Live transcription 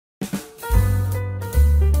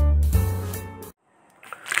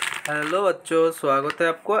Hello बच्चों, स्वागत है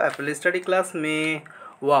आपको एप्पल स्टडी क्लास में।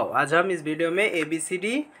 वाओ, आज हम इस वीडियो में ABCD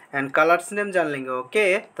एंड कलर्स नेम जान लेंगे।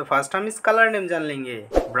 ओके, तो फर्स्ट हम इस कलर नेम जान लेंगे।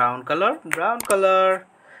 Brown colour, brown colour.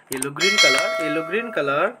 Yellow green colour, yellow green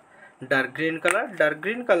colour. Dark green colour, dark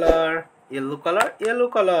green colour. Yellow colour, yellow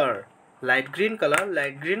colour. Light green colour,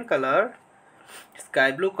 light green colour.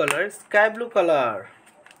 Sky blue colour, sky blue colour.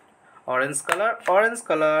 Orange colour, orange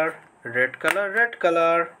colour. Red colour, red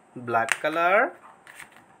colour. Black colour,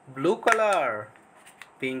 blue color,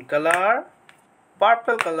 pink color,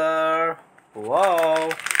 purple color. Wow.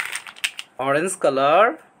 Orange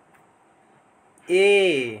color,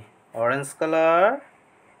 A. Orange color,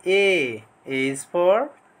 A. A is for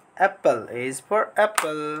apple, A is for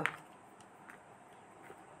apple.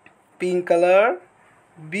 Pink color,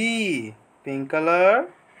 B. Pink color,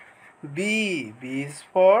 B. B is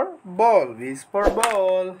for ball, B is for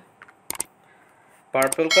ball.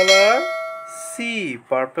 Purple color, C.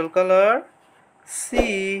 Purple color, C.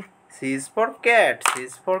 C is for cat, C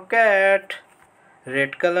is for cat.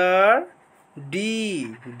 Red color, D.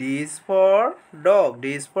 D is for dog,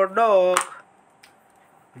 D is for dog.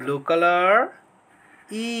 Blue color,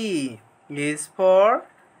 E. E is for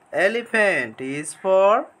elephant, E is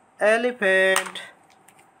for elephant.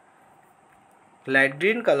 Light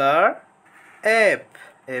green color, F.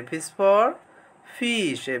 F is for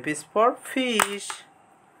fish, F is for fish.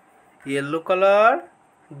 Yellow color,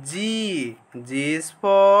 G. G is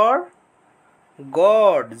for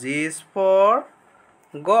God, G is for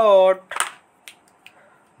God.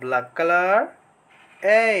 Black color,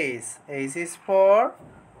 H. H is for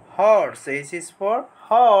horse, H is for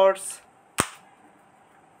horse.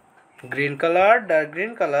 Green color, dark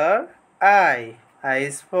green color, I. I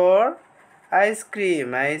is for ice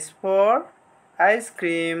cream, I is for ice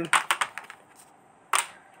cream.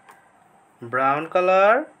 Brown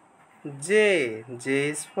color, J. J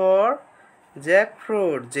is for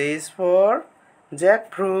jackfruit, J is for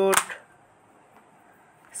jackfruit.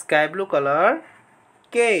 Sky blue color,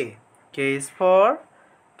 K. K is for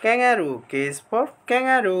kangaroo, K is for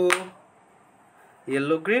kangaroo.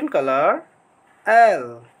 Yellow green color,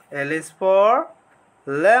 L. L is for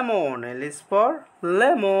lemon, L is for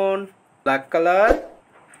lemon. Black color,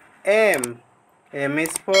 M. M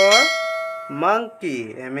is for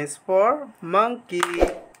monkey, M is for monkey.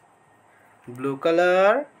 Blue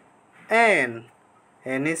color, N.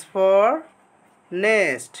 N is for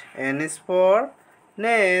nest, N is for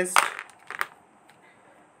nest.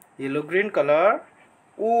 Yellow green color,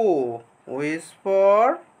 O. O is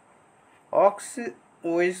for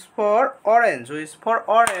O is for orange, O is for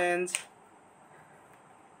orange.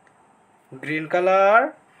 Green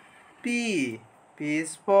color, P. P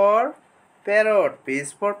is for parrot, P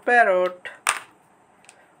is for parrot.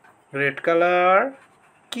 Red color,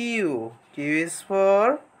 Q. Q is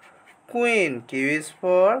for queen, Q is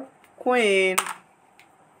for queen.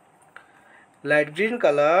 Light green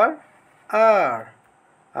color, R.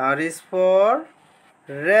 R is for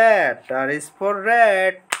rat, R is for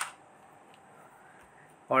rat.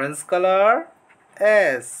 Orange color,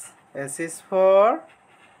 S. S is for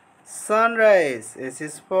sunrise, S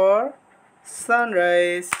is for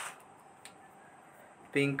sunrise.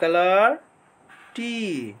 Pink color,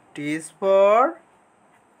 T. T is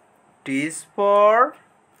for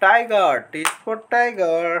tiger, T is for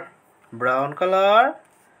tiger. Brown color,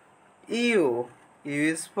 U. U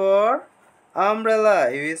is for umbrella,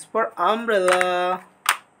 U is for umbrella.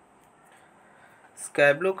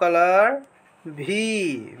 Sky blue color,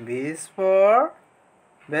 V. V is for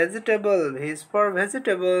vegetable, V is for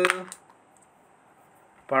vegetable.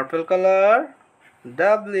 Purple color,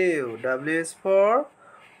 W. W is for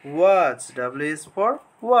watch, W is for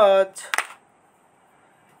watch.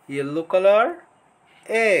 Yellow color,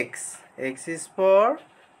 X. X is for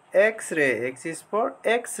X-ray, X is for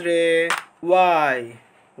X-ray. Y.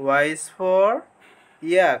 Y is for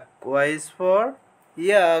yak, Y is for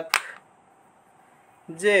yak.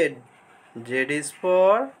 Z. Z is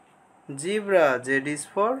for zebra, Z is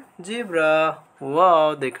for zebra.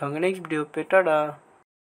 Wow, देखेंगे next video पे। टाटा।